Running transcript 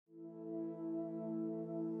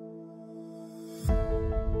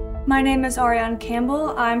My name is Ariane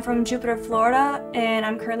Campbell. I'm from Jupiter, Florida, and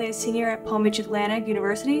I'm currently a senior at Palm Beach Atlantic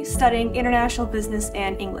University studying international business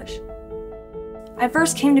and English. I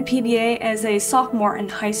first came to PBA as a sophomore in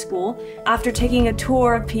high school after taking a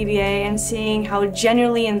tour of PBA and seeing how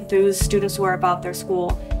genuinely enthused students were about their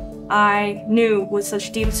school. I knew with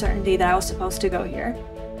such deep certainty that I was supposed to go here.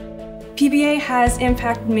 PBA has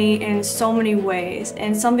impacted me in so many ways,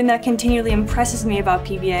 and something that continually impresses me about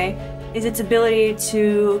PBA is its ability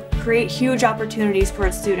to create huge opportunities for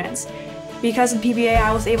its students. Because of PBA,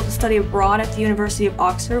 I was able to study abroad at the University of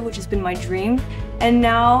Oxford, which has been my dream, and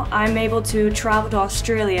now I'm able to travel to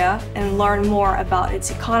Australia and learn more about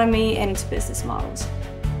its economy and its business models.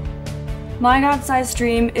 My God-sized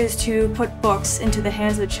dream is to put books into the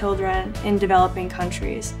hands of children in developing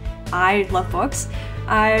countries. I love books.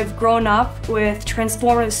 I've grown up with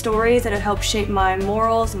transformative stories that have helped shape my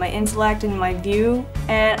morals, my intellect, and my view,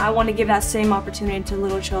 and I want to give that same opportunity to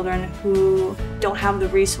little children who don't have the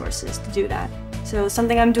resources to do that. So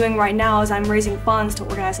something I'm doing right now is I'm raising funds to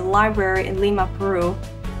organize a library in Lima, Peru,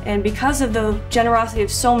 and because of the generosity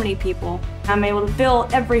of so many people, I'm able to fill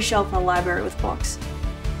every shelf in the library with books.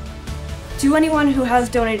 To anyone who has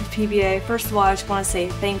donated to PBA, first of all, I just want to say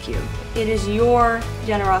thank you. It is your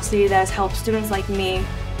generosity that has helped students like me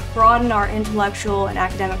broaden our intellectual and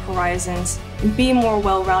academic horizons and be more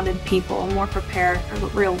well-rounded people, more prepared for the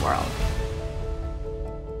real world.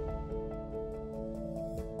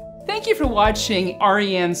 Thank you for watching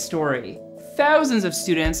Ariane's story. Thousands of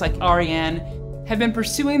students like Ariane have been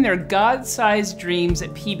pursuing their God-sized dreams at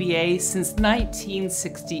PBA since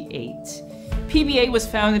 1968. PBA was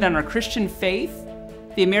founded on our Christian faith,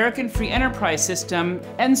 the American free enterprise system,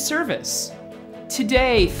 and service.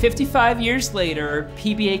 Today, 55 years later,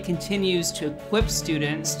 PBA continues to equip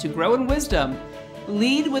students to grow in wisdom,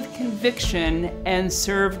 lead with conviction, and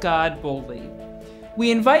serve God boldly.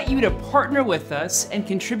 We invite you to partner with us and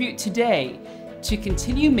contribute today to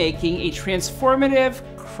continue making a transformative,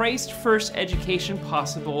 Christ-first education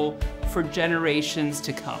possible for generations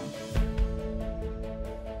to come.